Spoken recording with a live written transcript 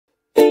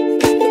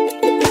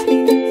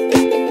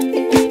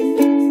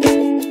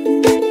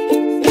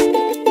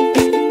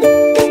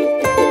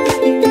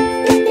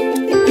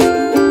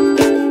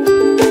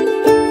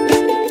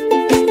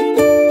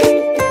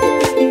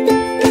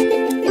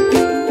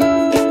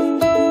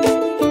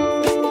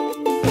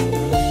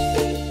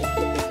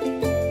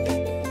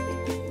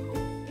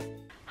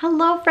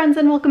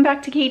and welcome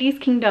back to Katie's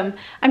Kingdom.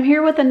 I'm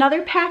here with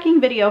another packing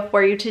video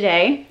for you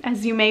today.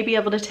 As you may be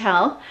able to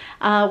tell,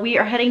 we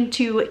are heading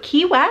to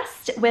Key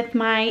West with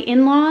my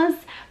in-laws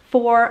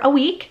for a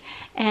week,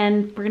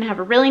 and we're gonna have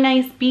a really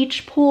nice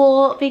beach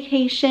pool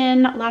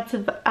vacation, lots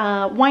of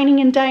wining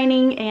and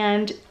dining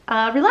and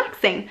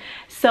relaxing.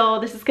 So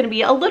this is gonna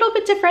be a little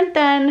bit different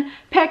than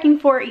packing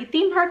for a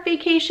theme park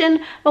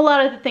vacation. A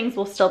lot of the things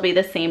will still be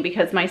the same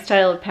because my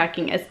style of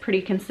packing is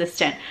pretty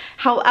consistent.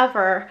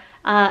 However,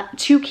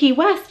 to Key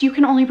West, you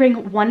can only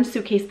bring one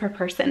suitcase per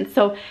person.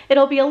 So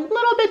it'll be a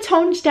little bit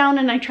toned down,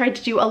 and I tried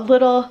to do a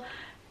little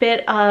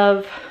bit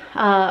of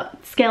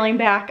scaling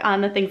back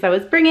on the things I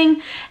was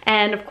bringing.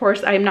 And of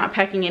course, I'm not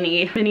packing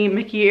any mini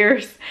Mickey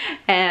ears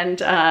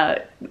and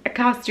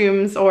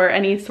costumes or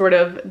any sort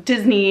of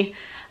Disney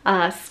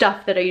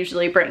stuff that I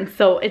usually bring.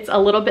 So it's a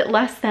little bit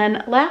less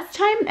than last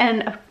time,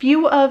 and a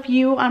few of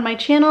you on my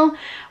channel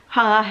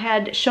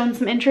had shown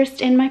some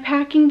interest in my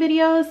packing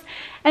videos.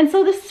 And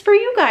so this is for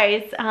you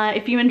guys.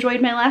 If you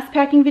enjoyed my last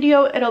packing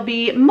video, it'll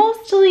be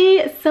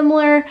mostly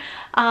similar,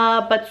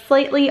 but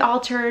slightly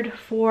altered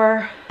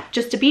for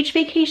just a beach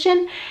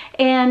vacation.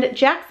 And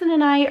Jackson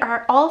and I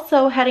are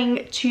also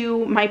heading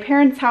to my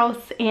parents'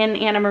 house in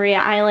Anna Maria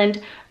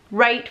Island,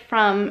 right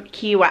from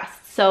Key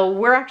West. So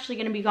we're actually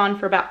gonna be gone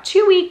for about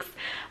 2 weeks,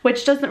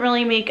 which doesn't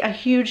really make a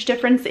huge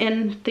difference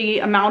in the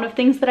amount of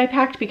things that I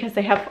packed because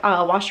I have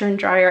washer and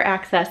dryer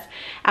access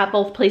at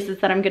both places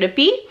that I'm gonna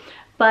be.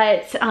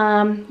 But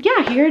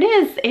yeah, here it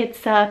is.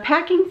 It's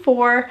packing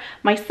for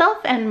myself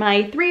and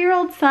my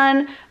 3-year-old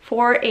son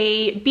for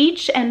a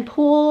beach and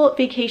pool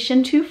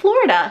vacation to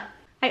Florida.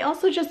 I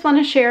also just want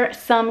to share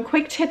some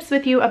quick tips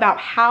with you about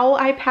how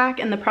I pack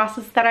and the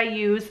process that I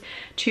use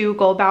to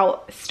go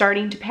about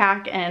starting to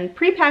pack and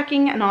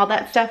pre-packing and all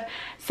that stuff.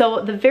 So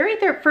the very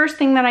first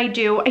thing that I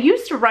do, I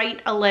used to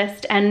write a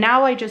list, and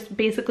now I just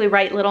basically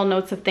write little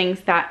notes of things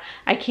that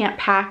I can't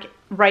pack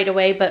right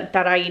away but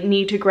that I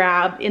need to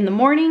grab in the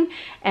morning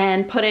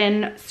and put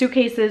in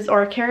suitcases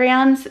or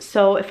carry-ons.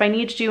 So if I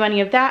need to do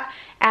any of that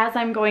as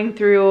I'm going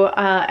through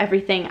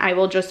everything, I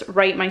will just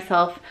write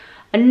myself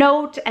a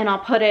note and I'll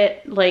put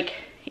it like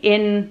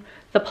in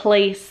the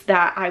place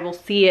that I will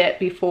see it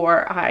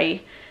before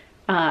I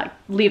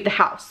leave the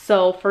house.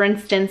 So for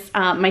instance,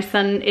 my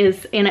son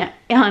is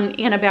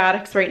on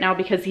antibiotics right now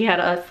because he had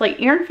a slight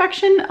ear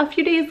infection a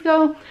few days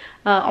ago,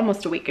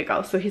 almost a week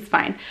ago, so he's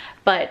fine.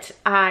 But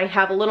I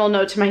have a little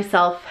note to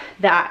myself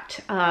that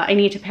I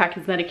need to pack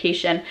his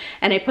medication,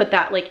 and I put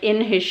that like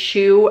in his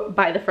shoe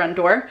by the front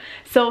door.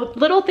 So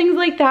little things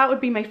like that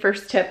would be my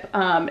first tip.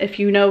 If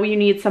you know you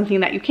need something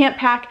that you can't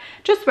pack,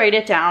 just write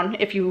it down.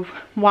 If you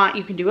want,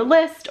 you can do a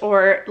list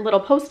or little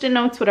post-it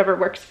notes, whatever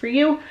works for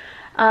you.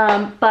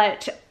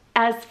 But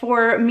as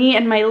for me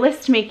and my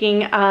list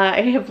making,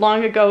 I have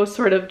long ago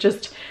sort of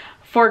just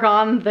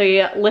foregone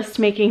the list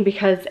making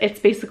because it's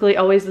basically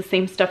always the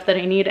same stuff that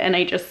I need, and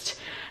I just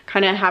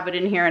kind of have it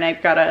in here, and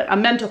I've got a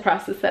mental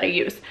process that I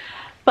use.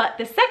 But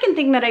the second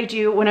thing that I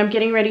do when I'm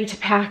getting ready to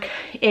pack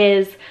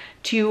is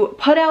to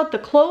put out the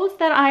clothes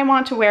that I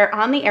want to wear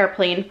on the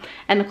airplane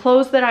and the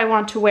clothes that I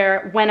want to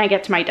wear when I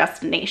get to my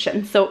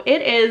destination. So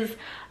it is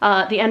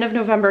the end of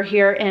November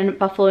here in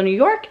Buffalo, New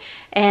York,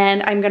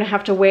 and I'm gonna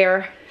have to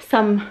wear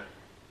some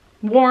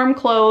warm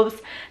clothes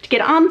to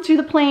get onto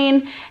the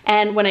plane,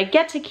 and when I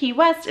get to Key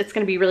West, it's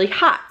gonna be really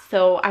hot,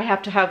 so I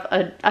have to have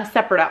a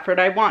separate outfit.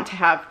 I want to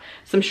have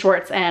some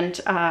shorts and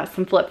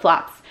some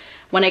flip-flops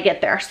when I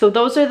get there. So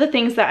those are the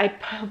things that I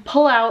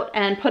pull out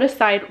and put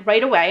aside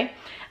right away.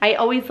 I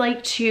always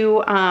like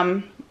to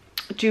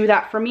do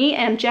that for me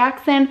and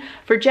Jackson.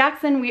 For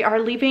Jackson, we are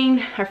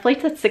leaving, our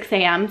flight's at 6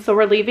 a.m., so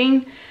we're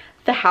leaving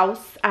the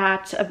house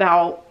at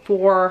about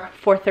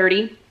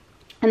 4:30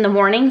 in the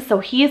morning, so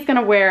he is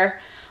gonna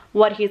wear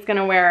what he's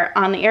gonna wear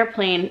on the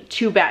airplane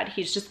to bed.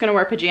 He's just gonna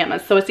wear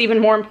pajamas. So it's even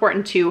more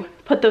important to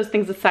put those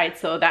things aside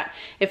so that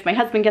if my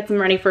husband gets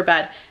him ready for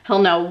bed, he'll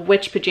know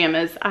which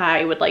pajamas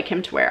I would like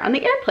him to wear on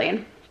the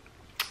airplane.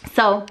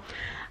 So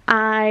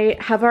I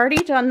have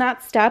already done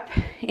that step,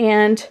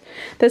 and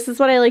this is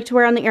what I like to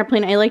wear on the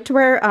airplane. I like to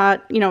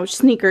wear, you know,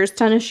 sneakers,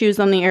 tennis shoes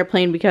on the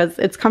airplane because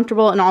it's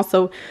comfortable, and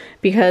also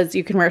because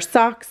you can wear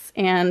socks,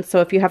 and so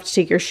if you have to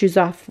take your shoes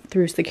off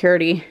through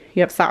security,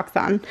 you have socks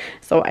on.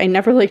 So I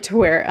never like to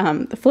wear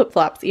the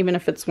flip-flops, even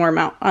if it's warm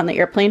out on the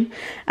airplane.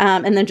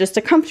 And then just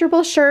a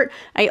comfortable shirt.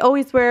 I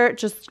always wear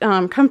just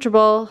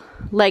comfortable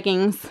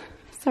leggings.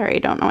 Sorry, I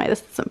don't know why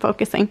this isn't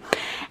focusing.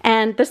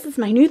 And this is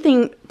my new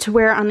thing to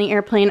wear on the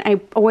airplane.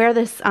 I wear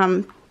this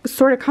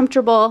sort of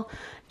comfortable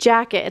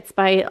jacket. It's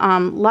by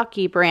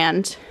Lucky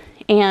brand.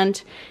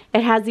 And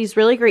it has these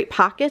really great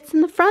pockets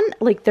in the front.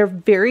 Like, they're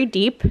very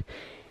deep.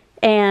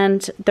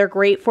 And they're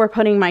great for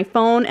putting my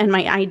phone and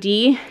my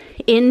ID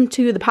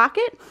into the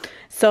pocket.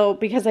 So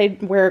because I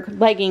wear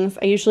leggings,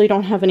 I usually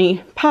don't have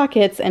any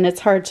pockets. And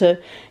it's hard to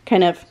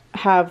kind of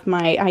have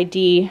my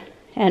ID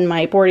and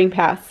my boarding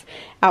pass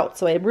out.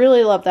 So I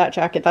really love that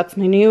jacket. That's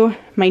my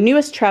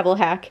newest travel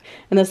hack,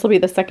 and this will be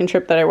the second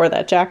trip that I wear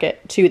that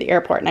jacket to the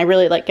airport, and I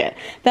really like it.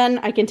 Then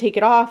I can take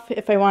it off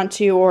if I want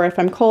to, or if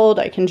I'm cold,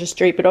 I can just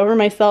drape it over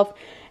myself.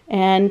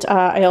 And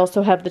I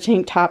also have the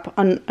tank top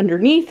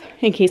underneath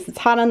in case it's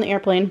hot on the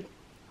airplane.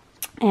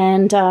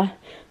 And so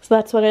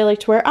that's what I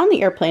like to wear on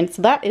the airplane.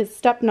 So that is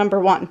step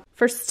number 1.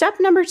 For step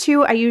number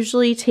 2, I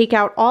usually take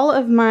out all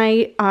of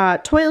my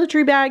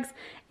toiletry bags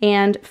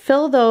and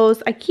fill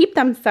those. I keep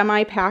them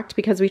semi-packed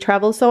because we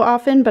travel so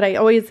often, but I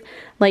always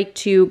like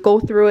to go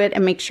through it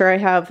and make sure I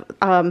have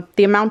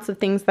the amounts of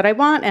things that I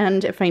want,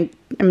 and if I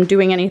am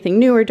doing anything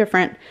new or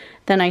different,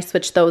 then I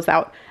switch those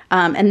out.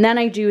 And then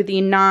I do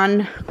the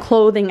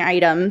non-clothing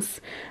items,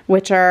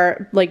 which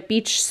are like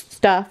beach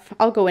stuff.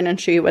 I'll go in and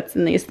show you what's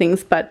in these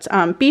things, but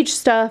beach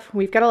stuff.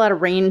 We've got a lot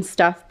of rain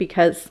stuff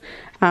because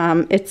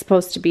it's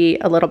supposed to be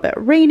a little bit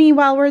rainy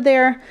while we're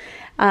there.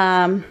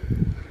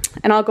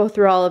 And I'll go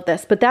through all of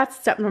this, but that's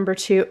step number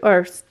 2,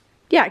 or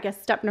yeah, I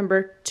guess step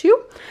number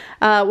 2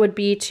 would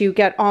be to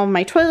get all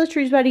my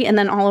toiletries ready and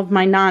then all of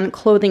my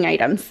non-clothing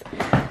items.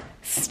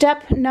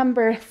 Step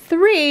number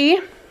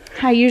 3,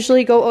 I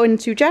usually go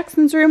into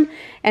Jackson's room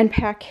and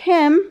pack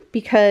him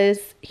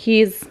because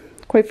he's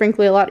quite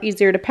frankly a lot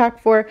easier to pack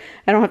for.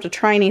 I don't have to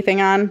try anything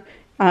on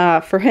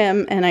for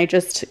him, and I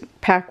just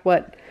pack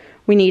what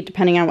we need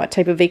depending on what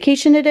type of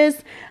vacation it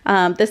is.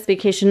 This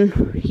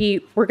vacation,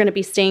 we're going to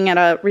be staying at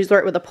a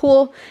resort with a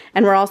pool,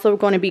 and we're also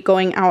going to be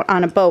going out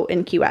on a boat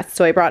in Key West.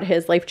 So I brought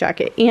his life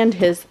jacket and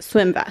his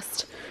swim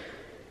vest.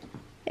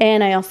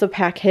 And I also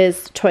pack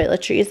his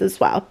toiletries as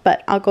well,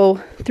 but I'll go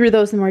through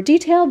those in more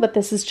detail, but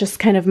this is just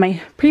kind of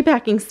my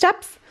pre-packing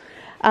steps.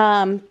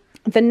 The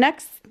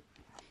next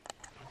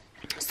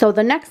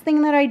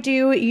thing that I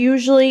do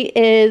usually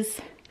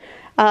is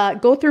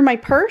go through my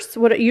purse.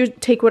 You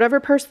take whatever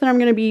purse that I'm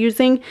going to be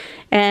using,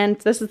 and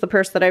this is the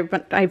purse that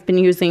I've been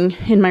using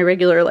in my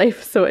regular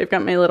life. So I've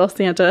got my little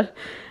Santa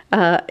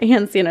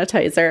hand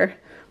sanitizer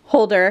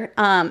holder,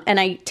 and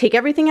I take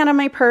everything out of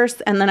my purse,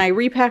 and then I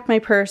repack my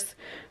purse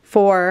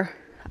for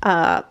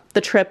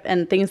the trip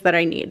and things that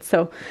I need.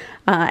 So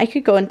I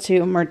could go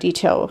into more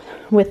detail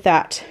with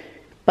that,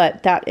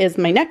 but that is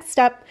my next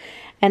step.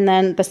 And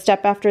then the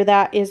step after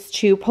that is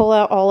to pull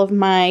out all of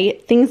my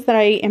things that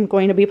I am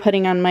going to be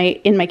putting on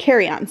in my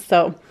carry-on.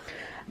 So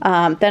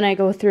then I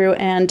go through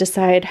and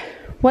decide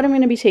what I'm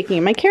going to be taking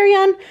in my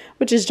carry-on,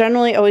 which is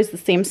generally always the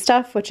same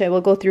stuff, which I will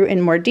go through in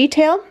more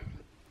detail.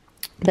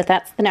 But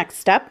that's the next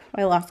step.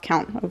 I lost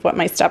count of what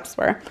my steps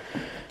were.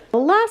 The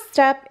last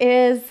step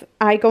is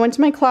I go into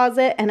my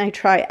closet and I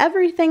try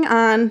everything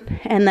on,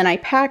 and then I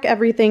pack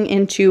everything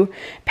into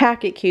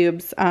packet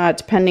cubes,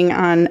 depending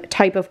on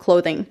type of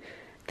clothing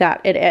that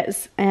it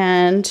is.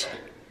 And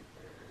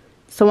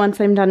so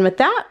once I'm done with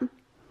that,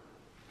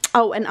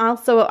 oh, and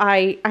also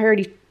I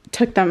already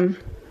took them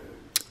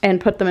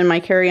and put them in my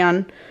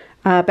carry-on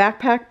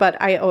backpack,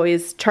 but I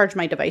always charge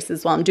my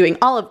devices while I'm doing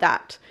all of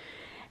that.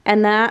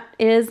 And that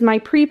is my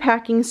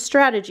pre-packing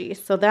strategy.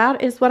 So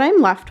that is what I'm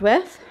left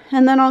with.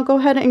 And then I'll go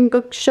ahead and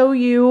go show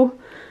you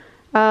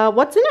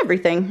what's in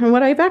everything and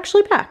what I've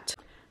actually packed.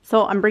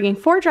 So I'm bringing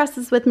 4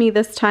 dresses with me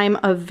this time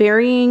of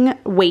varying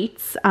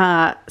weights,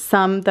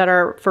 some that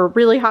are for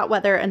really hot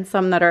weather and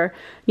some that are,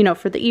 you know,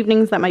 for the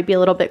evenings that might be a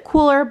little bit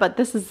cooler, but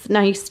this is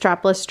nice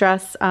strapless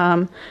dress,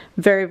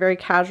 very, very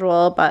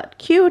casual but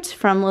cute,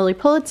 from Lily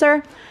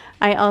Pulitzer.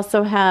 I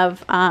also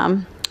have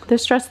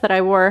this dress that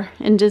I wore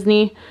in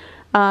Disney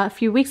a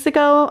few weeks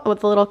ago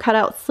with the little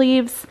cutout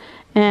sleeves,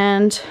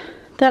 and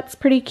that's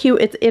pretty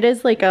cute. It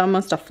is like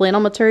almost a flannel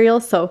material,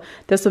 so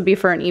this would be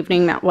for an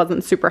evening that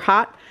wasn't super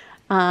hot.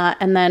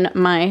 And then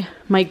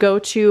my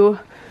go-to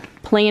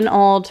plain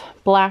old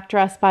black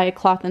dress by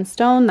Cloth &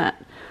 Stone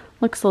that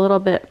looks a little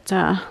bit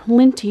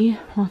linty.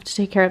 I'll have to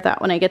take care of that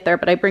when I get there,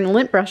 but I bring a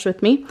lint brush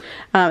with me.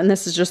 And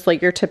this is just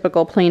like your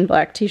typical plain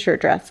black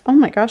t-shirt dress. Oh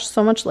my gosh,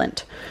 so much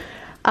lint.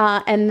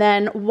 And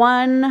then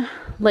one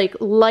like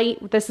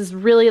this is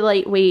really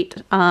lightweight,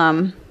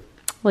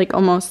 like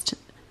almost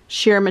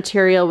sheer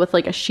material with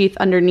like a sheath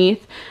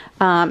underneath.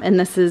 And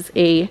this is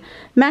a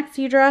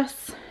maxi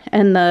dress,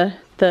 and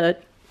the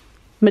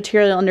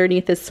material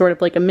underneath is sort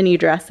of like a mini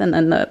dress, and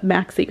then the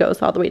maxi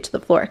goes all the way to the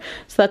floor.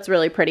 So that's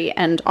really pretty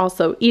and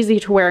also easy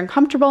to wear and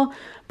comfortable,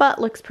 but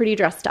looks pretty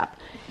dressed up.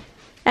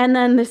 And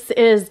then this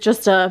is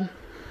just a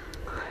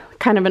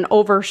kind of an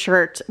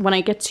overshirt. When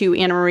I get to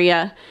Anna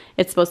Maria,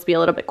 it's supposed to be a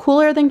little bit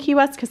cooler than Key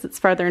West because it's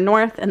farther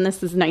north, and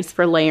this is nice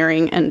for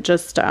layering and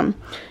just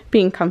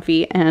being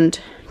comfy and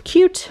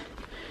cute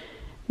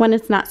when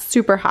it's not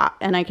super hot,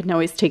 and I can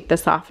always take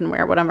this off and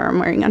wear whatever I'm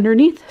wearing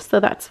underneath. So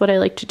that's what I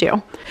like to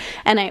do.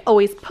 And I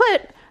always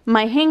put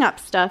my hang up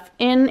stuff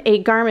in a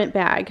garment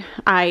bag.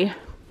 I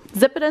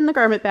zip it in the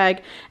garment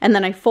bag, and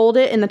then I fold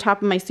it in the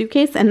top of my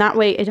suitcase, and that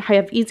way I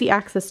have easy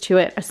access to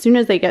it. As soon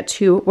as I get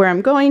to where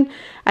I'm going,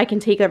 I can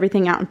take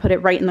everything out and put it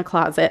right in the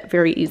closet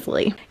very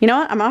easily. You know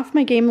what? I'm off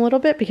my game a little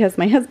bit because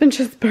my husband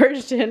just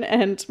barged in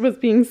and was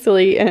being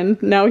silly,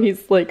 and now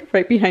he's like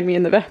right behind me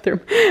in the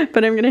bathroom.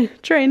 But I'm gonna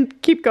try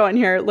and keep going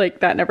here like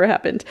that never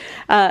happened.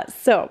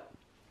 So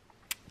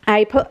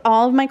I put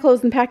all of my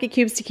clothes in packet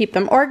cubes to keep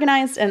them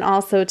organized and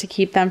also to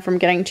keep them from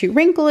getting too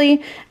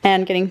wrinkly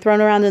and getting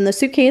thrown around in the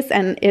suitcase.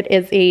 And it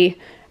is a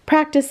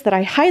practice that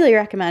I highly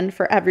recommend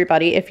for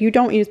everybody. If you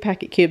don't use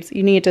packet cubes,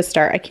 you need to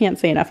start. I can't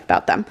say enough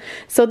about them.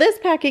 So this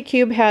packet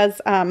cube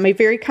has my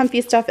very comfy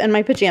stuff and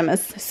my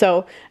pajamas. So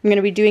I'm going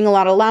to be doing a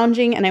lot of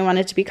lounging and I want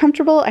it to be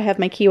comfortable. I have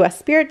my Key West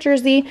Spirit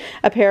jersey,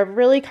 a pair of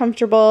really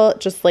comfortable,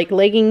 just like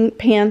legging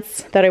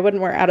pants that I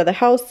wouldn't wear out of the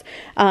house,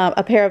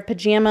 a pair of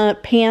pajama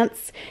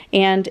pants,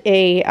 and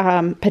a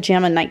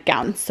pajama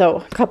nightgown. So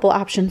a couple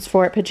options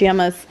for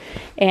pajamas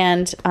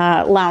and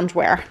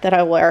loungewear that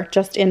I'll wear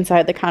just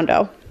inside the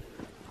condo.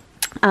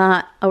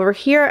 Over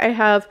here I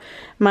have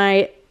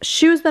my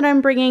shoes that I'm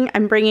bringing.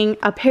 I'm bringing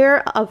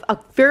a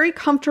very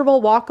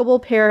comfortable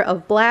walkable pair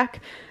of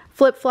black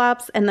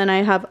flip-flops, and then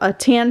I have a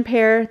tan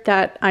pair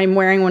that I'm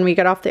wearing when we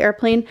get off the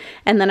airplane,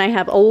 and then I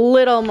have a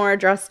little more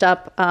dressed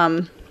up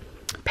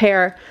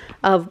pair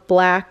of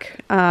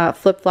black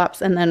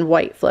flip-flops and then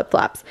white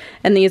flip-flops,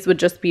 and these would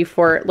just be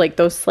for like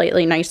those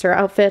slightly nicer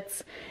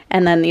outfits,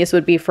 and then these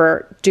would be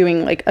for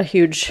doing like a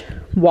huge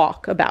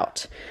walk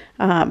about.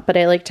 But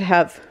I like to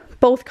have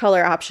both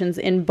color options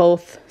in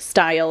both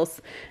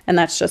styles, and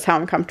that's just how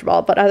I'm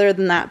comfortable. But other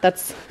than that,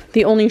 that's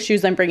the only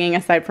shoes I'm bringing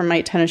aside from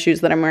my tennis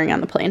shoes that I'm wearing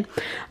on the plane.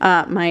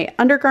 My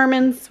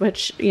undergarments,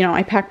 which, you know,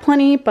 I pack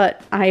plenty,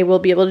 but I will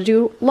be able to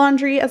do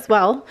laundry as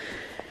well.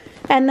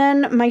 And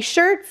then my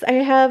shirts, I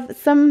have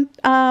some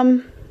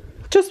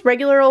just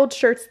regular old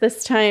shirts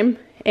this time,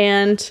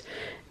 and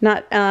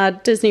not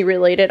Disney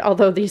related,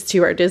 although these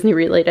two are Disney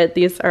related.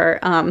 These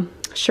are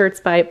shirts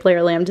by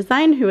Blair Lamb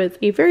Design, who is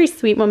a very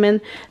sweet woman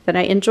that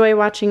I enjoy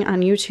watching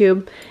on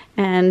YouTube,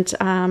 and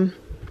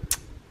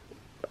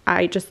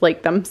I just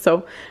like them,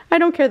 so I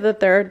don't care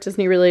that they're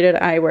Disney related.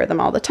 I wear them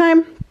all the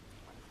time.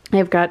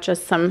 I've got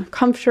just some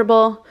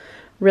comfortable,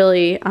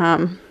 really,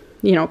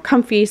 you know,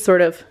 comfy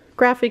sort of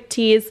graphic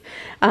tees.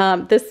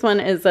 This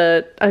one is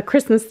a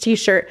Christmas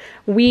t-shirt.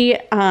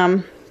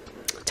 Time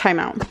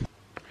out.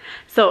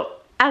 So,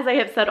 as I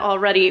have said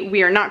already,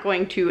 we are not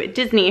going to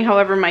Disney.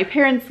 However, my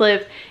parents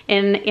live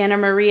in Anna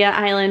Maria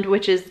Island,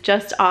 which is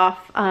just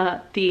off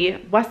the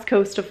west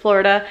coast of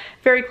Florida,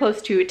 very close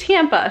to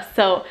Tampa.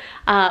 So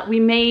we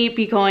may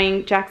be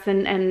going,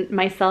 Jackson and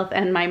myself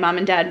and my mom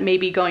and dad may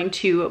be going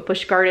to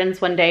Busch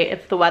Gardens one day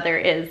if the weather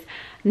is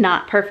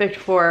not perfect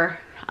for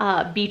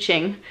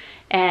beaching.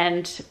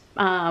 And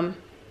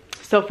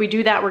so if we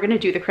do that, we're gonna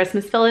do the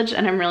Christmas Village,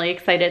 and I'm really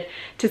excited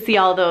to see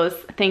all those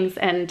things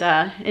and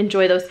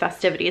enjoy those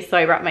festivities. So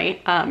I brought my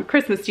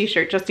Christmas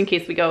t-shirt just in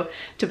case we go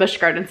to Busch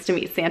Gardens to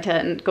meet Santa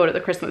and go to the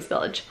Christmas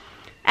Village.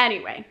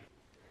 Anyway,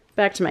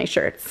 back to my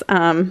shirts.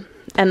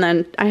 And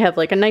then I have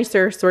like a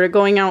nicer sort of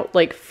going out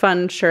like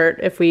fun shirt.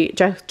 If we,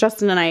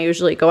 Justin and I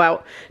usually go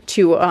out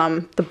to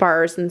the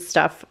bars and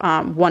stuff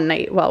one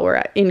night while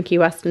we're in Key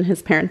West, and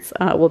his parents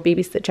will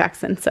babysit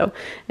Jackson. So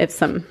it's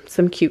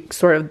some cute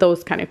sort of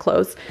those kind of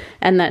clothes.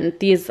 And then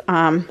these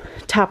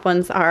top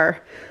ones are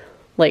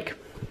like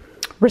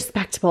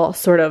respectable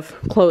sort of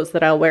clothes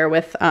that I'll wear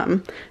with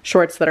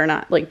shorts that are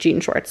not like jean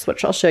shorts,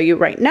 which I'll show you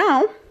right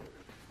now.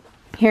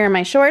 Here are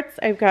my shorts.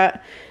 I've got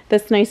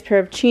this nice pair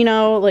of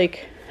chino,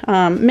 like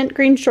mint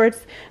green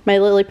shorts, my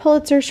Lily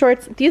Pulitzer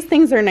shorts. These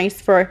things are nice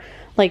for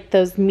like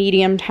those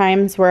medium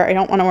times where I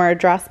don't want to wear a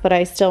dress, but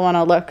I still want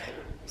to look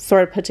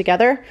sort of put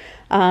together.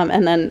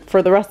 And then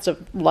for the rest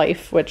of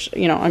life, which,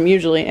 you know, I'm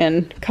usually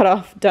in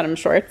cutoff denim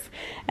shorts.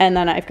 And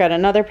then I've got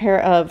another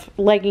pair of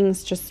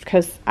leggings just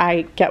because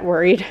I get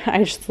worried.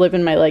 I just live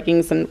in my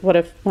leggings, and what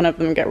if one of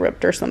them get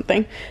ripped or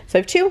something? So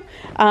I have two.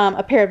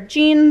 A pair of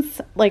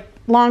jeans, like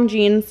long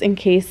jeans in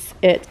case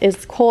it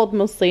is cold,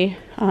 mostly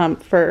in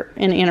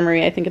Anna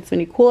Maria, I think it's going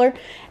to be cooler.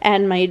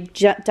 And my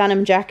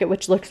denim jacket,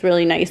 which looks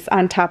really nice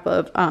on top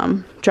of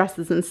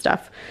dresses and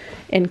stuff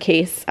in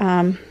case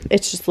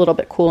it's just a little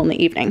bit cool in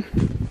the evening.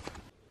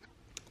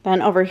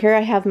 Then over here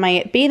I have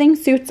my bathing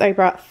suits. I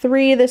brought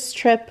 3 this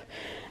trip,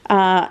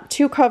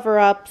 2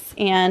 cover-ups,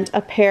 and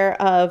a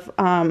pair of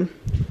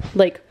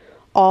like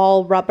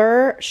all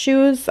rubber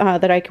shoes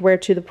that I could wear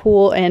to the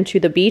pool and to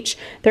the beach.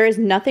 There is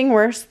nothing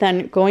worse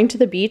than going to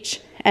the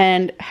beach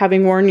and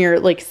having worn your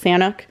like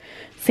Sanuk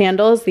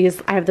sandals.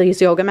 I have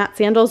these yoga mat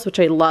sandals, which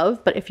I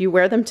love, but if you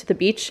wear them to the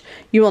beach,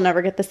 you will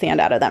never get the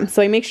sand out of them.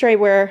 So I make sure I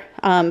wear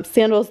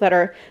sandals that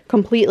are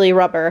completely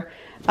rubber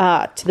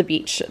to the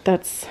beach.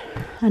 That's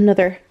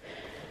another,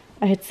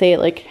 I'd say,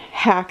 like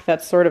hack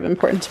that's sort of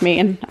important to me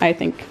and I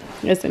think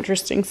is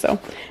interesting. So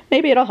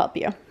maybe it'll help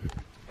you.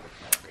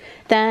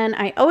 Then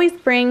I always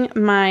bring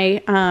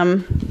my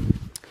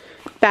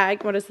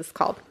bag. What is this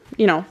called?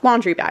 You know,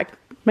 laundry bag.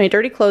 my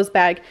dirty clothes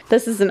bag.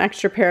 This is an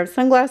extra pair of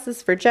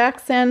sunglasses for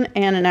Jackson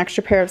and an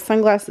extra pair of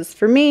sunglasses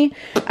for me.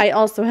 I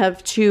also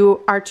have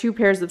our two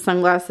pairs of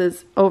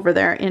sunglasses over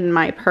there in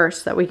my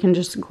purse that we can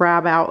just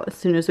grab out as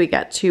soon as we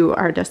get to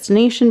our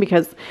destination,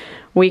 because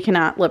we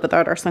cannot live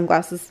without our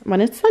sunglasses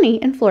when it's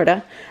sunny in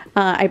Florida.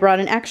 I brought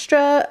an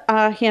extra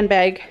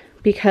handbag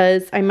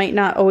because I might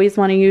not always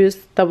want to use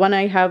the one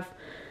I have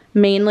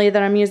mainly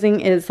that I'm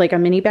using is like a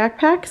mini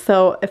backpack.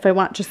 So if I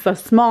want just a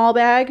small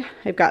bag,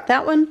 I've got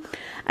that one.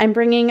 I'm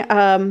bringing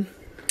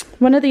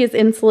one of these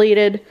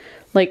insulated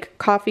like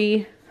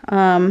coffee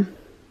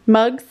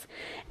mugs.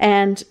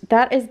 And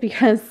that is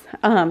because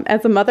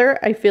as a mother,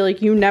 I feel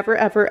like you never,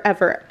 ever,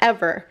 ever,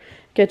 ever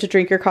get to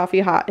drink your coffee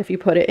hot if you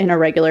put it in a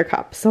regular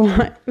cup.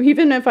 So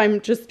even if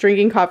I'm just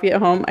drinking coffee at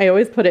home, I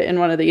always put it in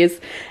one of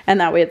these, and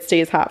that way it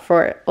stays hot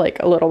for like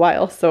a little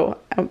while. So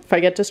if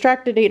I get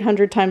distracted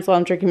 800 times while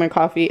I'm drinking my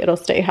coffee, it'll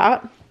stay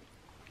hot.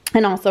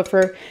 And also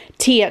for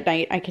tea at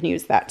night, I can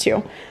use that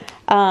too.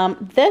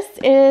 This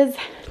is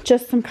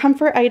just some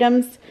comfort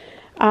items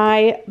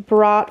I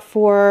brought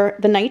for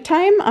the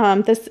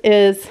nighttime. This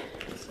is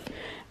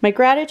my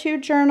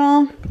gratitude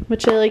journal,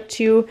 which I like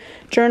to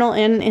journal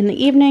in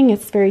the evening.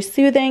 It's very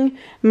soothing.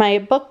 My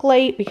book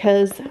light,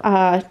 because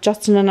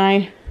Justin and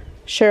I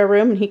share a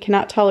room and he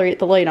cannot tolerate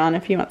the light on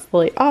if he wants the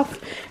light off.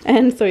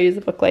 And so I use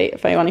a book light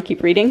if I want to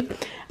keep reading.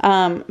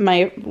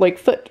 My like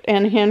foot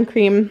and hand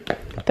cream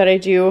that I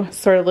do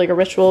sort of like a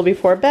ritual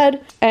before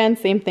bed. And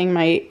same thing,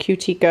 my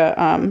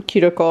Cutica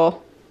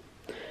cuticle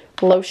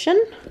lotion,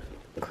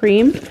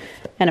 cream,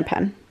 and a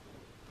pen.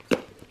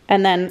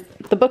 And then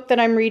the book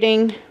that I'm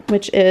reading,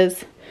 which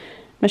is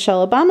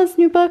Michelle Obama's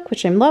new book,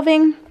 which I'm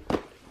loving.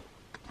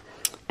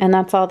 And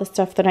that's all the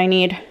stuff that I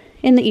need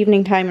in the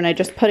evening time, and I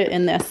just put it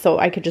in this so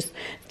I could just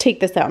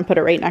take this out and put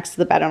it right next to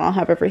the bed and I'll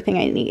have everything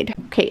I need.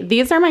 Okay,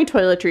 these are my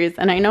toiletries,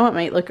 and I know it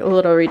might look a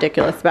little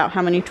ridiculous about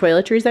how many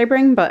toiletries I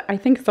bring, but I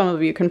think some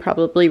of you can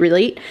probably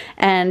relate.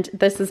 And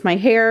this is my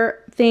hair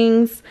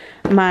things,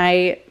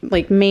 my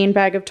like main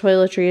bag of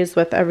toiletries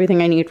with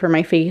everything I need for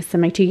my face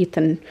and my teeth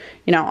and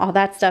you know all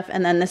that stuff.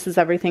 And then this is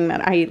everything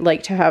that I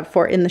like to have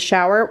for in the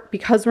shower.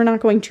 Because we're not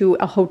going to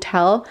a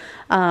hotel,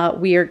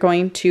 we are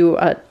going to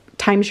a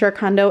timeshare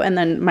condo and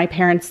then my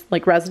parents'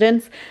 like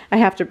residence. I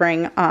have to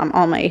bring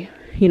all my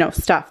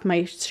stuff,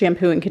 my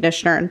shampoo and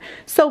conditioner and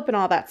soap and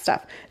all that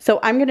stuff. So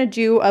I'm going to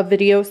do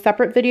a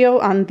separate video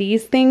on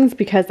these things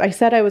because I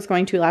said I was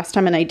going to last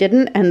time and I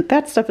didn't, and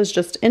that stuff is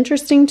just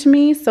interesting to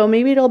me, so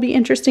maybe it'll be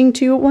interesting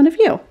to one of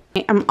you.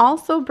 I'm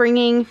also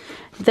bringing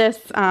this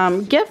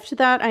gift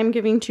that I'm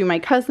giving to my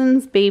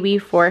cousin's baby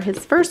for his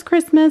first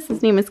Christmas.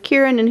 His name is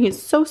Kieran and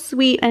he's so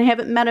sweet, and I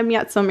haven't met him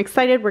yet, so I'm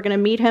excited. We're going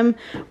to meet him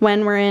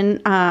when we're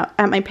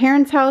at my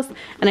parents' house,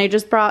 and I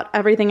just brought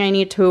everything I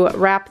need to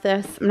wrap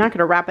this. I'm not going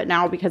to wrap it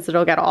now because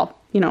it'll get all,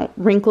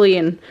 wrinkly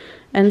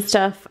and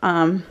stuff,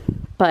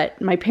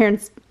 but my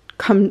parents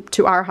come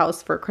to our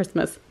house for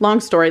Christmas. Long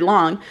story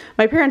long.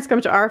 My parents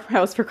come to our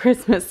house for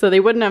Christmas, so they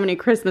wouldn't have any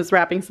Christmas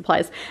wrapping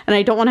supplies. And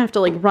I don't want to have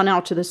to like run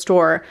out to the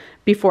store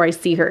before I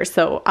see her.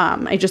 So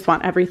I just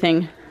want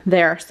everything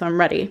there, so I'm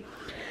ready.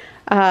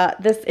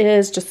 This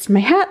is just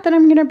my hat that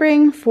I'm going to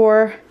bring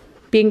for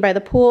being by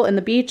the pool and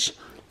the beach.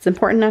 It's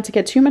important not to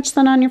get too much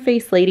sun on your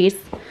face, ladies.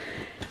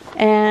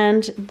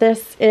 And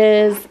this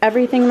is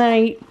everything that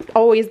I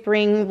always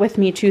bring with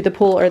me to the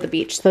pool or the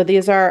beach. So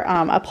these are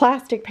a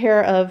plastic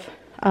pair of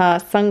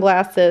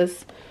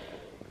sunglasses.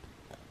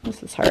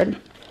 This is hard.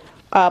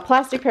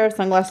 Plastic pair of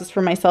sunglasses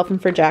for myself and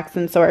for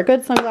Jackson, so our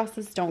good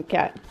sunglasses don't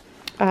get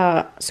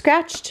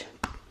scratched,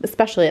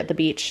 especially at the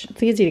beach.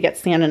 It's easy to get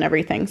sand and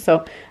everything,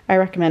 so I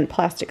recommend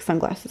plastic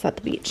sunglasses at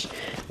the beach.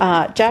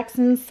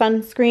 Jackson's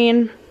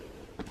sunscreen,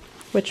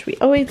 which we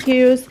always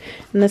use,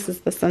 and this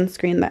is the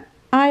sunscreen that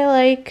I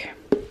like.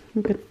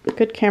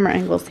 Good camera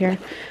angles here.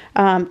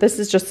 This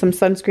is just some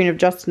sunscreen of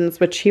Justin's,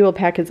 which he will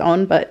pack his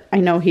own, but I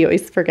know he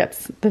always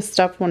forgets this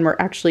stuff when we're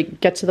actually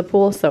get to the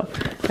pool, so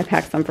I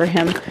packed some for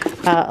him.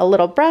 A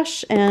little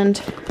brush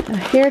and a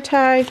hair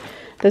tie.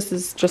 This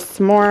is just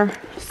some more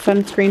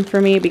sunscreen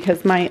for me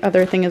because my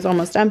other thing is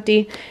almost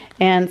empty,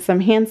 and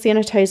some hand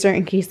sanitizer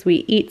in case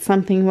we eat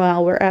something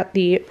while we're at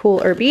the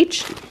pool or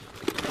beach.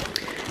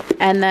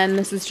 And then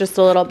this is just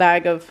a little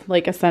bag of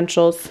like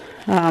essentials.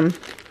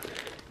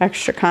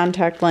 Extra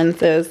contact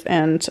lenses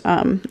and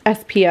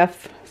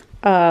SPF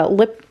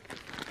lip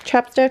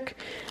chapstick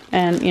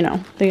and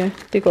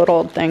the good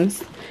old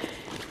things.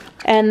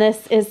 And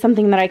this is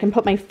something that I can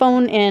put my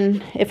phone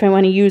in if I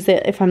want to use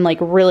it if I'm like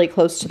really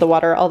close to the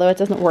water, although it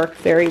doesn't work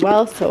very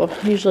well, so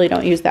I usually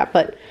don't use that.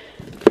 But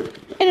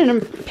in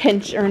a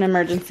pinch or an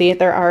emergency,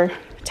 there are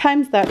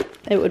times that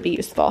it would be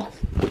useful.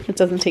 It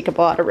doesn't take up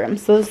a lot of room.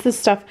 So this is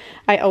stuff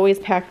I always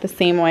pack the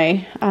same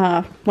way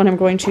when I'm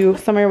going to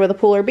somewhere with a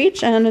pool or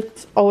beach, and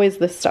it's always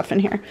this stuff in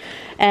here.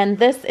 And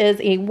this is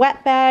a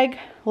wet bag.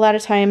 A lot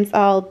of times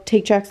I'll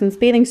take Jackson's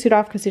bathing suit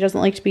off because he doesn't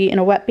like to be in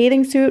a wet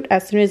bathing suit.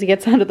 As soon as he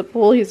gets out of the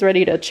pool, he's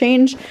ready to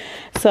change.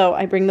 So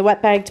I bring the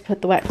wet bag to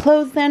put the wet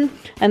clothes in.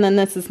 And then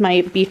this is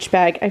my beach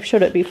bag. I've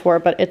showed it before,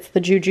 but it's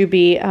the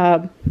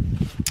Jujube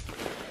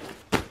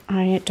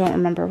I don't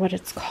remember what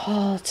it's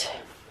called,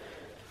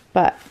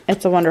 but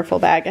it's a wonderful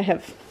bag. I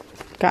have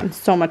gotten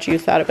so much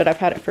use out of it. I've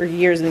had it for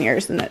years and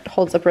years, and it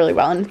holds up really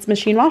well, and it's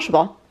machine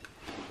washable.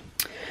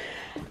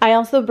 I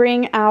also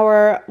bring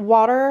our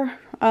water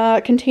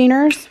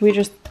containers. We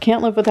just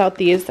can't live without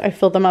these. I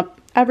fill them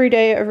up every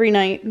day, every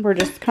night. We're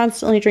just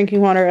constantly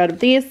drinking water out of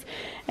these,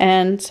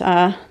 and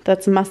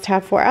that's a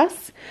must-have for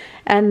us.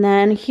 And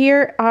then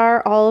here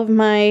are all of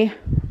my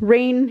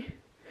rain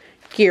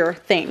gear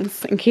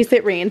things in case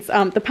it rains.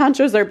 The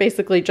ponchos are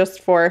basically just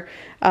for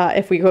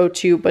if we go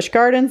to Busch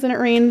Gardens and it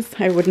rains.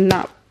 I would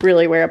not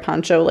really wear a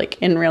poncho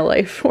like in real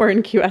life or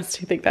in Key West.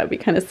 I think that would be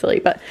kind of silly,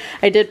 but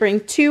I did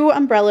bring 2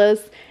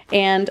 umbrellas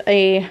and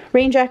a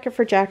rain jacket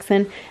for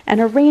Jackson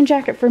and a rain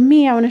jacket for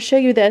me. I want to show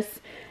you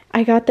this.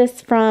 I got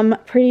this from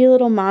Pretty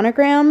Little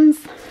Monograms.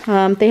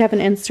 They have an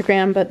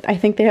Instagram, but I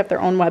think they have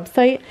their own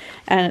website,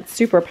 and it's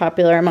super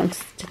popular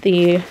amongst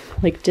the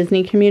like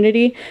Disney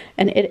community,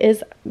 and it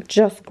is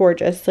just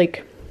gorgeous.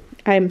 Like,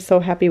 I'm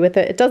so happy with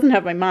it. It doesn't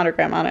have my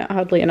monogram on it,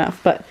 oddly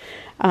enough, but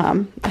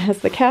it has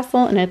the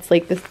castle, and it's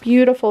like this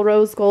beautiful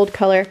rose gold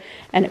color,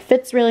 and it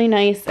fits really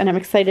nice, and I'm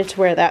excited to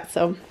wear that.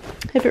 So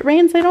if it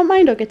rains, I don't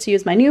mind. I'll get to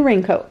use my new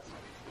raincoat.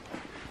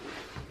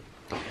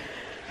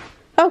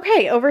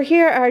 Okay, over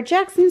here are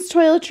Jackson's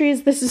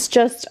toiletries. This is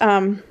just,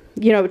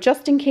 you know,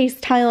 just in case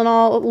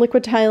Tylenol,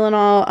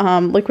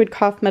 liquid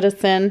cough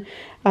medicine,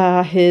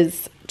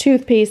 his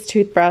toothpaste,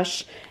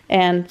 toothbrush,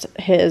 and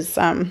his,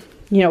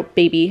 you know,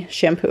 baby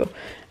shampoo.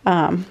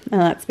 And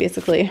that's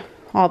basically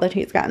all that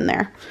he's got in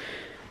there.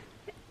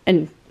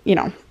 And, you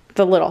know,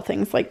 the little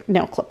things like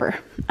nail clipper.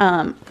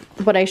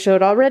 What I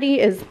showed already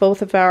is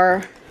both of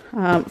our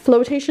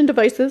flotation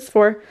devices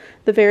for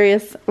the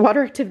various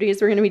water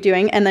activities we're going to be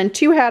doing, and then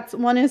 2 hats.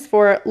 One is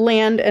for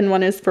land and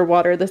one is for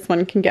water. This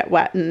one can get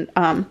wet, and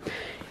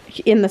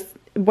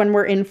when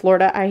we're in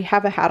Florida, I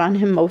have a hat on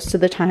him most of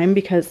the time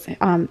because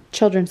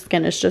children's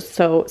skin is just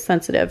so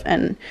sensitive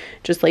and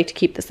just like to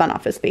keep the sun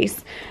off his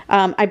face.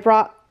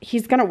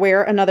 He's going to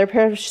wear another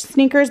pair of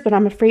sneakers, but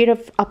I'm afraid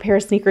of a pair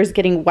of sneakers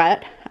getting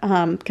wet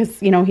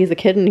because, you know, he's a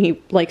kid and he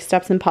like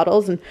steps in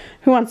puddles, and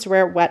who wants to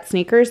wear wet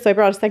sneakers? So I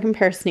brought a second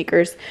pair of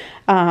sneakers,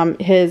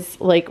 his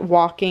like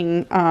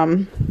walking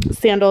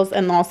sandals,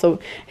 and also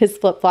his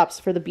flip-flops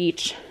for the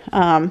beach.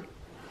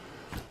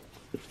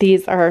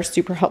 These are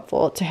super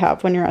helpful to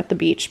have when you're at the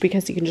beach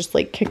because you can just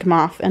like kick them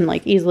off and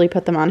like easily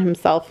put them on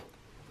himself.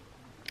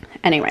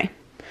 Anyway,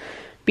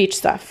 beach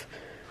stuff.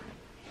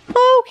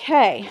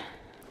 Okay.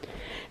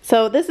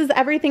 So this is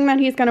everything that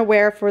he's going to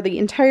wear for the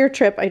entire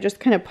trip. I just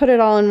kind of put it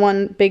all in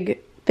one big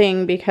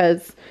thing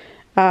because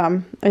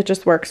it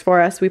just works for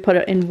us. We put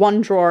it in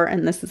one drawer,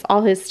 and this is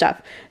all his stuff.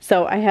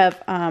 So I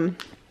have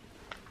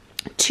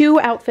 2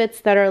 outfits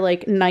that are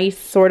like nice,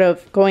 sort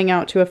of going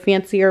out to a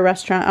fancier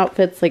restaurant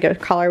outfits, like a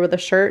collar with a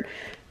shirt,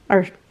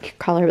 or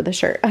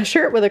a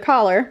shirt with a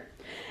collar,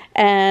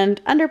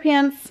 and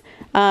underpants.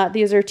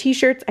 These are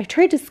t-shirts. I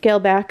tried to scale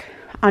back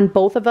on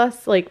both of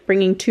us, like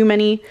bringing too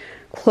many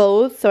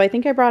clothes. So I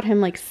think I brought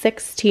him like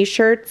 6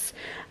 t-shirts,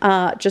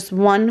 just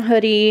 1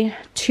 hoodie,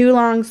 2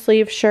 long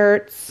sleeve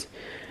shirts.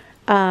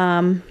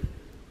 What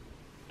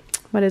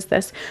is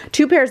this?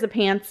 2 pairs of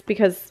pants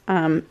because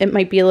it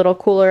might be a little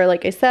cooler,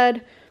 like I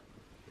said.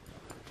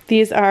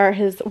 These are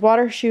his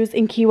water shoes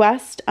in Key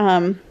West.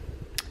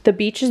 The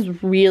beach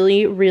is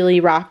really, really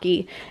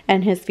rocky,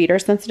 and his feet are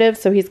sensitive,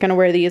 so he's gonna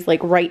wear these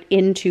like right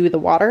into the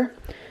water.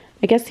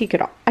 I guess he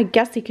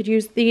could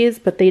use these,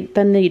 but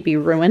then they'd be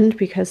ruined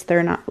because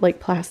they're not like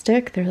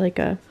plastic. They're like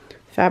a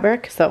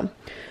fabric. So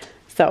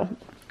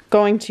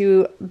going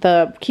to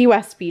the Key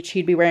West beach,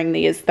 he'd be wearing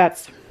these.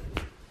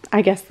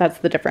 I guess that's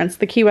the difference.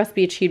 The Key West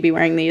beach, he'd be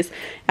wearing these.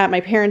 At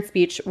my parents'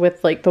 beach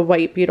with like the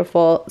white,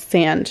 beautiful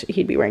sand,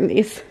 he'd be wearing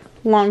these.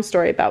 Long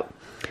story about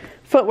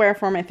footwear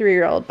for my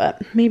 3-year-old,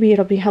 but maybe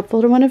it'll be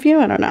helpful to one of you.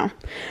 I don't know.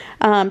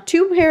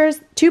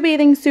 2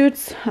 bathing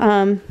suits.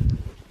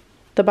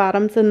 The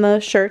bottoms and the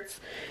shirts,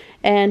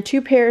 and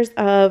 2 pairs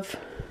of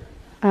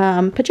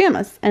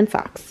pajamas and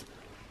socks.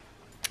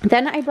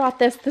 Then I brought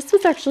this. This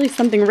was actually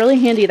something really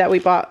handy that we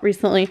bought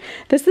recently.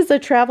 This is a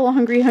Travel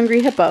Hungry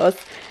Hippos,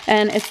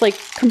 and it's like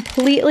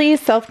completely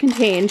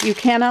self-contained. You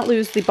cannot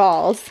lose the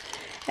balls,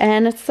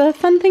 and it's a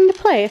fun thing to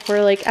play. If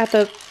we're like at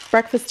the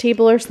breakfast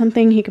table or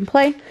something, he can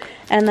play.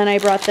 And then I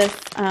brought this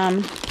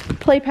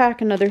play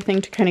pack, another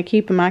thing to kind of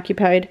keep him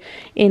occupied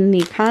in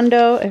the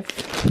condo if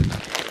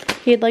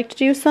he'd like to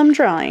do some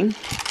drawing.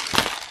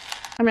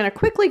 I'm going to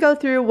quickly go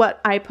through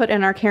what I put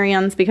in our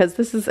carry-ons because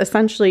this is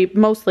essentially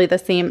mostly the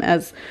same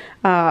as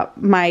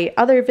my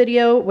other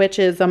video, which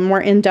is a more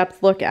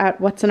in-depth look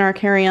at what's in our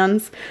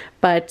carry-ons.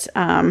 But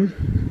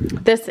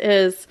this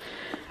is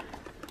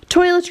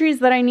toiletries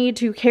that I need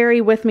to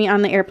carry with me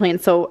on the airplane.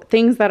 So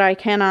things that I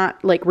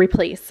cannot like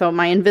replace. So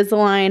my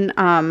Invisalign,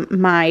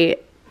 my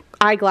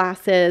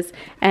eyeglasses,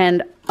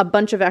 and a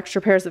bunch of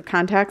extra pairs of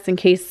contacts in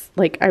case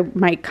like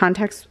my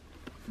contacts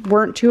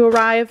weren't to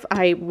arrive.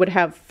 I would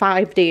have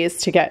 5 days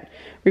to get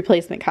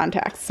replacement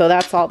contacts. So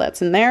that's all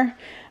that's in there.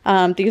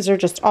 These are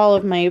just all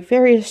of my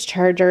various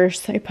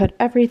chargers. I put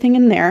everything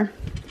in there.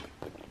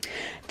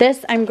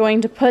 This I'm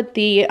going to put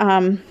the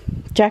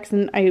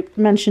Jackson I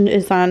mentioned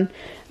is on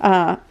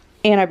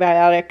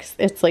antibiotics.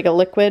 It's like a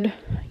liquid,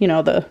 you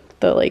know, the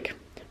like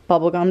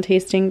bubblegum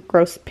tasting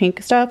gross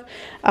pink stuff.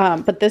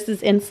 But this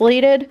is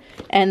insulated,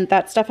 and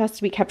that stuff has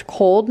to be kept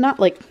cold.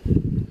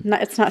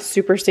 It's not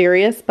super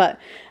serious, but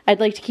I'd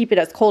like to keep it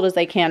as cold as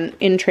I can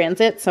in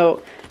transit.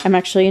 So I'm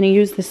actually going to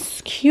use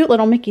this cute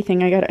little Mickey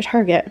thing I got at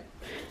Target.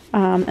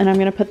 And I'm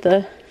going to put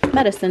the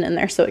medicine in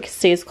there so it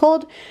stays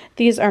cold.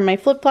 These are my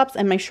flip-flops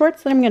and my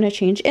shorts that I'm going to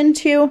change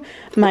into,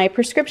 my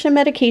prescription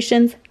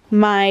medications,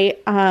 my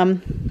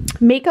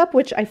makeup,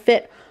 which I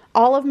fit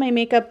all of my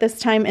makeup this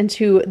time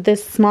into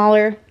this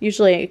smaller,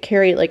 usually I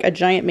carry like a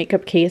giant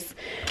makeup case,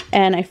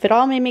 and I fit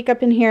all my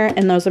makeup in here,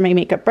 and those are my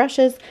makeup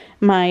brushes.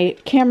 My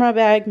camera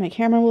bag, my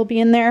camera will be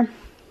in there,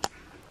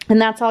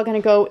 and that's all going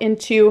to go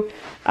into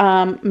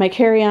my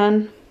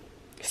carry-on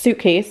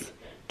suitcase.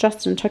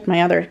 Justin took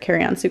my other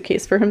carry-on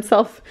suitcase for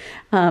himself,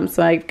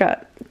 so I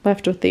got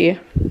left with the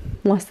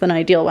less than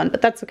ideal one,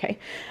 but that's okay.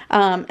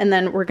 And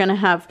then we're gonna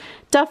have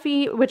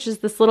Duffy, which is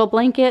this little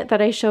blanket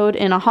that I showed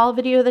in a haul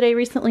video that I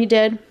recently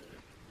did.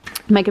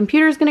 My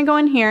computer is gonna go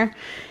in here,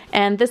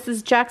 and this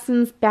is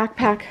Jackson's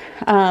backpack.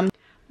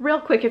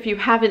 Real quick, if you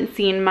haven't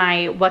seen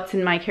my what's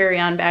in my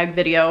carry-on bag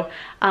video,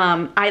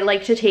 I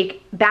like to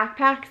take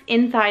backpacks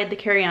inside the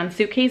carry-on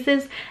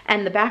suitcases,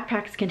 and the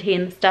backpacks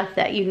contain the stuff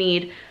that you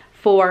need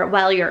for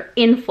while you're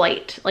in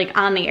flight, like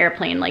on the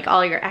airplane, like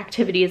all your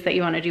activities that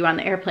you want to do on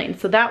the airplane.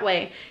 So that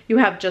way you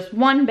have just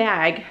one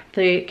bag,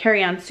 the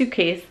carry-on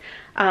suitcase,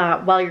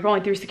 while you're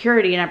going through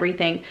security and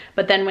everything.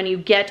 But then when you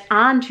get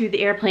onto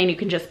the airplane, you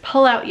can just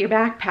pull out your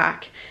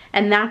backpack,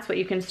 and that's what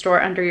you can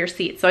store under your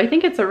seat. So I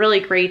think it's a really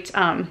great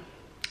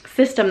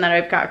system that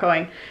I've got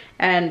going.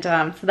 And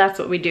so that's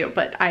what we do.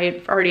 But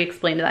I've already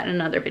explained that in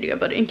another video.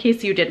 But in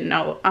case you didn't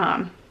know,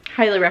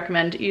 highly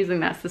recommend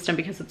using that system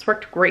because it's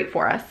worked great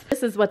for us.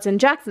 This is what's in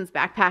Jackson's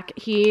backpack.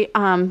 He,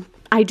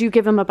 I do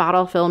give him a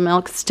bottle full of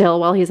milk still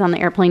while he's on the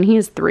airplane. He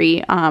is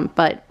 3,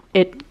 but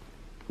it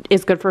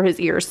is good for his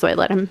ears, so I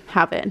let him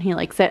have it and he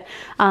likes it.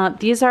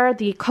 These are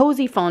the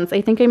Cozy phones.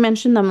 I think I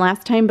mentioned them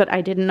last time, but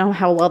I didn't know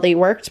how well they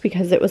worked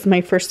because it was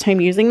my first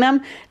time using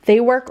them.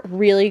 They work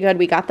really good.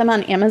 We got them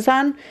on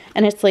Amazon,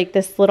 and it's like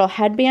this little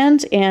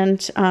headband,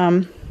 and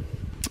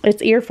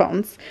it's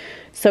earphones.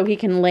 So he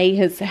can lay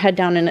his head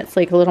down, and it's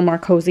like a little more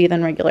cozy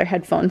than regular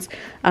headphones.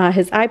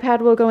 His iPad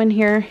will go in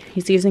here.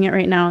 He's using it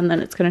right now, and then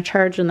it's going to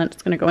charge, and then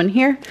it's going to go in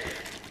here.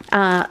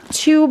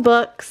 2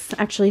 books,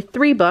 actually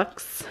 3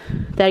 books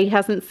that he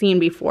hasn't seen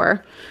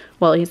before.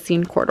 Well, he's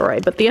seen corduroy,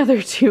 but the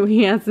other 2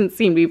 he hasn't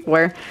seen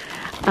before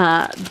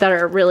that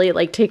are really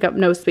like take up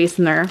no space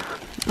in their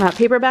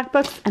paperback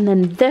books. And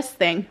then this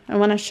thing, I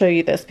want to show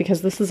you this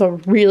because this is a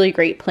really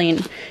great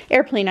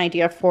airplane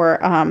idea for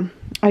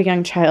a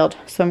young child,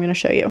 so I'm going to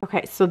show you.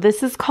 Okay, so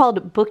this is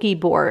called Bookie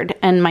Board,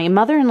 and my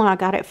mother-in-law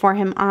got it for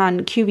him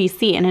on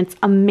QVC, and it's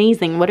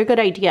amazing. What a good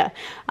idea.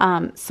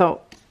 So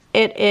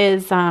it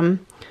is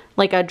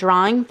like a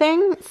drawing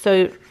thing.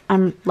 So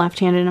I'm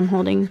left-handed, I'm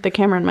holding the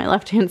camera in my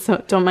left hand,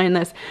 so don't mind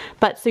this.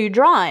 But so you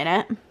draw in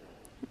it,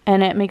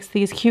 and it makes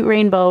these cute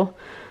rainbow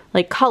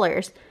like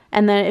colors.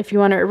 And then if you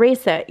want to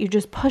erase it, you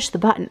just push the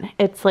button.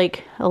 It's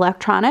like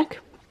electronic.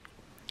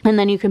 And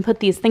then you can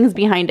put these things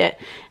behind it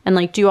and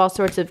like do all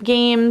sorts of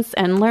games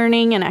and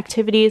learning and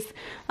activities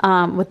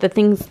with the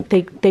things.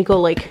 They go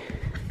like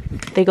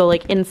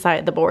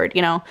inside the board,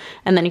 you know,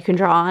 and then you can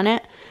draw on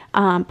it.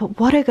 But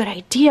what a good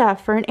idea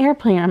for an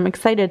airplane. I'm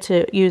excited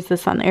to use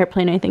this on the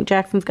airplane. I think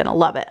Jackson's gonna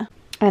love it.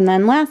 And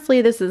then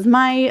lastly, this is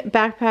my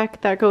backpack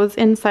that goes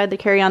inside the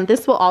carry-on.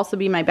 This will also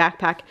be my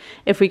backpack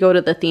if we go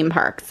to the theme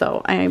park.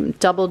 So I'm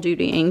double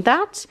dutying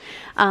that.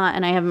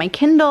 And I have my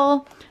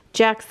Kindle,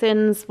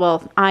 Jackson's,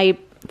 well, I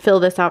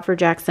fill this out for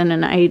Jackson,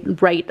 and I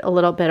write a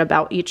little bit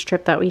about each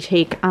trip that we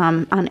take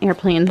on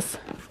airplanes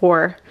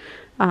for,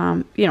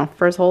 you know,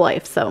 for his whole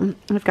life. So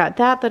I've got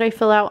that I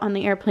fill out on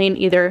the airplane,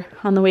 either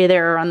on the way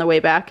there or on the way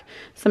back,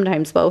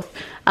 sometimes both.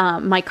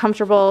 My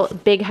comfortable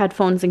big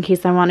headphones in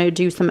case I want to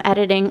do some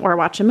editing or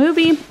watch a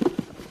movie,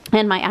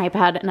 and my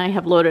iPad, and I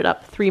have loaded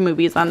up 3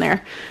 movies on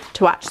there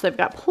to watch. So I've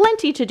got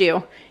plenty to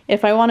do.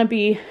 If I want to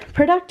be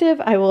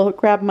productive, I will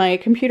grab my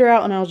computer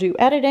out and I'll do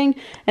editing.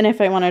 And if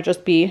I want to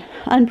just be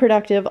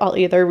unproductive, I'll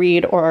either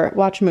read or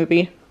watch a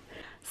movie.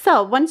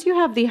 So once you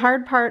have the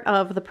hard part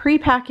of the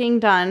pre-packing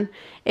done,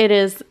 it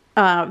is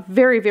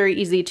very, very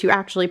easy to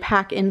actually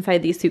pack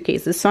inside these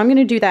suitcases. So I'm going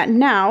to do that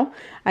now.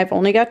 I've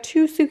only got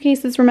 2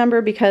 suitcases,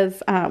 remember,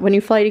 because when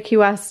you fly to Key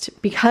West,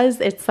 because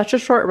it's such a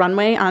short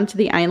runway onto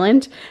the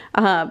island,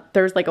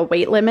 there's like a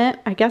weight limit.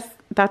 I guess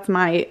that's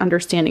my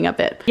understanding of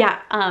it.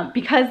 Yeah,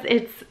 because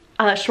it's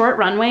a short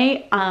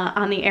runway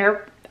in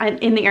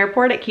the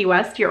airport at Key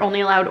West, you're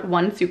only allowed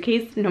 1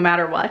 suitcase no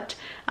matter what.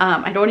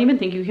 I don't even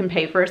think you can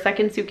pay for a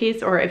second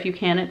suitcase, or if you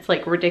can, it's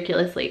like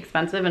ridiculously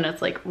expensive, and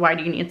it's like, why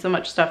do you need so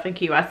much stuff in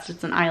Key West?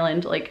 It's an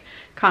island, like,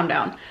 calm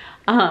down.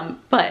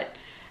 But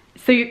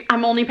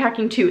I'm only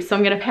packing 2, so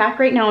I'm gonna pack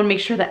right now and make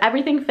sure that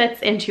everything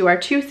fits into our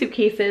 2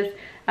 suitcases,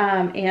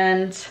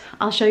 and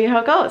I'll show you how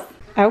it goes.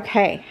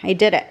 Okay, I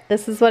did it.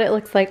 This is what it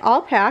looks like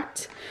all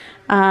packed.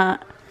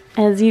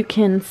 As you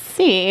can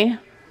see,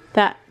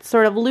 that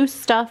sort of loose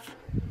stuff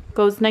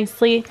goes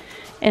nicely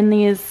in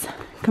these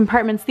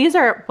compartments. These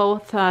are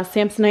both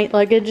Samsonite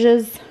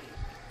luggages,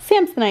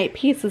 Samsonite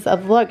pieces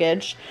of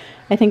luggage.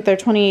 I think they're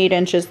 28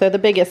 inches. They're the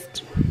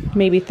biggest,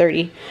 maybe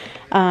 30.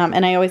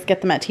 And I always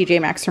get them at TJ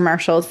Maxx or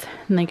Marshall's,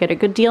 and they get a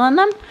good deal on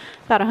them,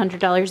 about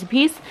 $100 a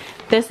piece.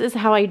 This is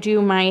how I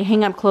do my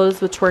hang-up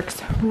clothes, which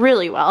works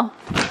really well.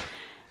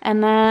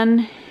 And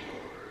then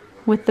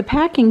with the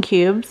packing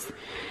cubes,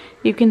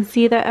 you can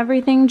see that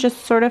everything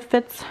just sort of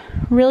fits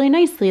really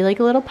nicely, like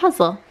a little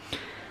puzzle.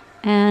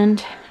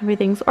 And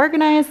everything's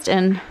organized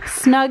and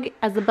snug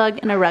as a bug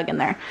in a rug in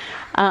there.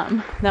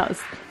 That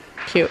was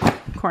cute,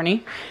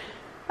 corny.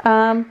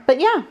 But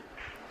yeah,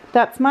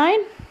 that's mine.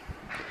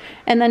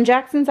 And then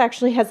Jackson's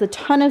actually has a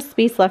ton of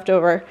space left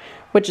over,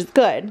 which is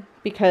good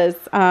because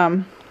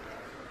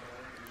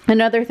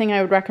another thing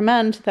I would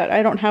recommend that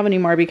I don't have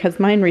anymore because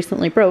mine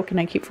recently broke and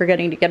I keep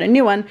forgetting to get a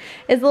new one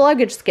is the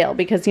luggage scale,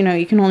 because you know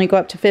you can only go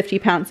up to 50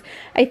 pounds.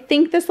 I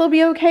think this will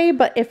be okay,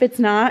 but if it's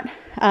not,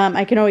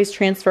 I can always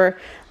transfer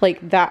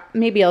like that.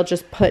 Maybe I'll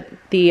just put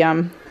the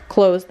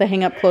clothes, the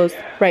hang-up clothes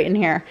right in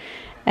here,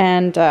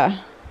 and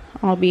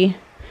I'll be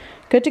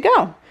good to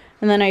go.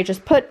 And then I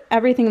just put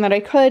everything that I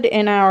could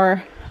in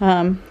our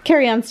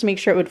carry-ons to make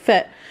sure it would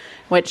fit,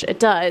 which it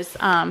does,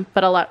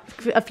 but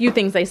a few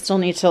things I still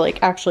need to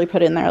like actually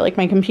put in there, like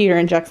my computer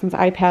and Jackson's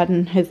iPad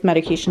and his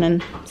medication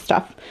and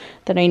stuff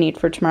that I need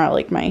for tomorrow,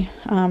 like my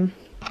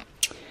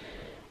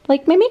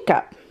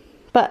makeup.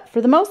 But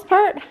for the most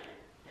part,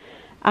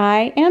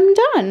 I am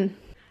done.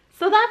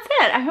 So that's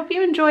it. I hope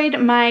you enjoyed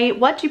my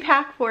what to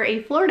pack for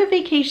a Florida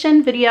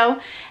vacation video,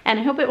 and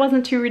I hope it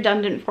wasn't too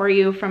redundant for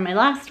you from my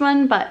last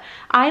one, but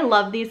I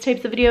love these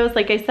types of videos.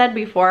 Like I said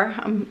before,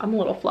 I'm a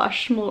little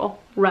flush, I'm a little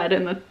red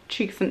in the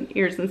cheeks and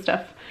ears and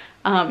stuff.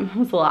 It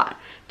was a lot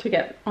to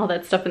get all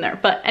that stuff in there.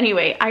 But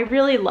anyway, I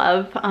really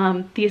love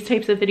these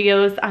types of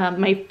videos.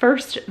 My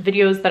first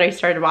videos that I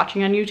started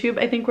watching on YouTube,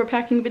 I think, were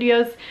packing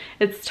videos.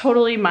 It's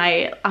totally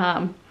my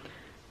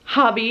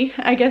hobby,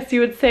 I guess you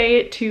would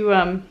say,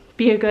 to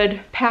be a good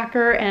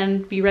packer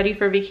and be ready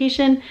for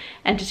vacation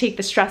and to take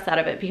the stress out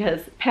of it, because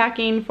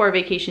packing for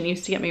vacation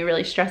used to get me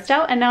really stressed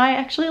out, and now I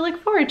actually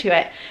look forward to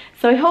it.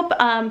 So I hope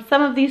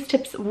some of these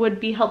tips would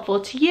be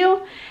helpful to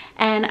you,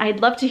 and I'd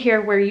love to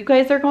hear where you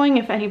guys are going.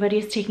 If anybody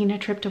is taking a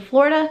trip to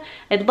Florida,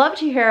 I'd love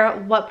to hear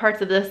what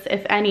parts of this,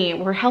 if any,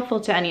 were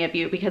helpful to any of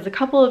you, because a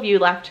couple of you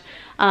left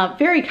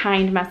very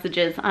kind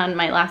messages on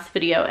my last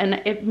video, and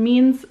it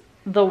means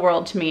the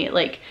world to me.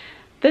 Like,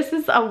 this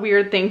is a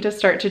weird thing to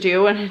start to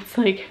do, and it's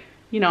like,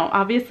 you know,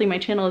 obviously my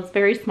channel is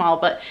very small,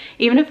 but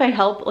even if I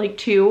help like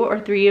 2 or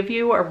 3 of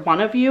you or 1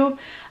 of you,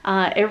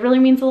 it really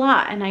means a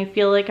lot, and I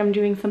feel like I'm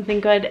doing something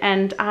good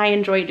and I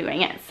enjoy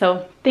doing it.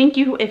 So thank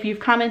you if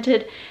you've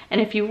commented, and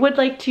if you would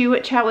like to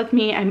chat with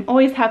me, I'm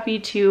always happy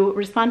to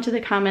respond to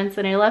the comments,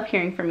 and I love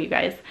hearing from you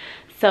guys.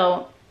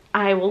 So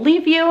I will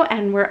leave you,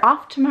 and we're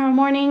off tomorrow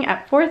morning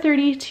at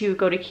 4:30 to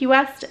go to Key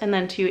West and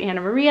then to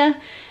Anna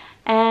Maria.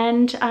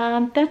 And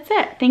that's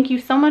it. Thank you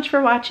so much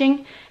for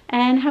watching,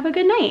 and have a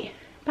good night.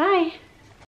 Bye.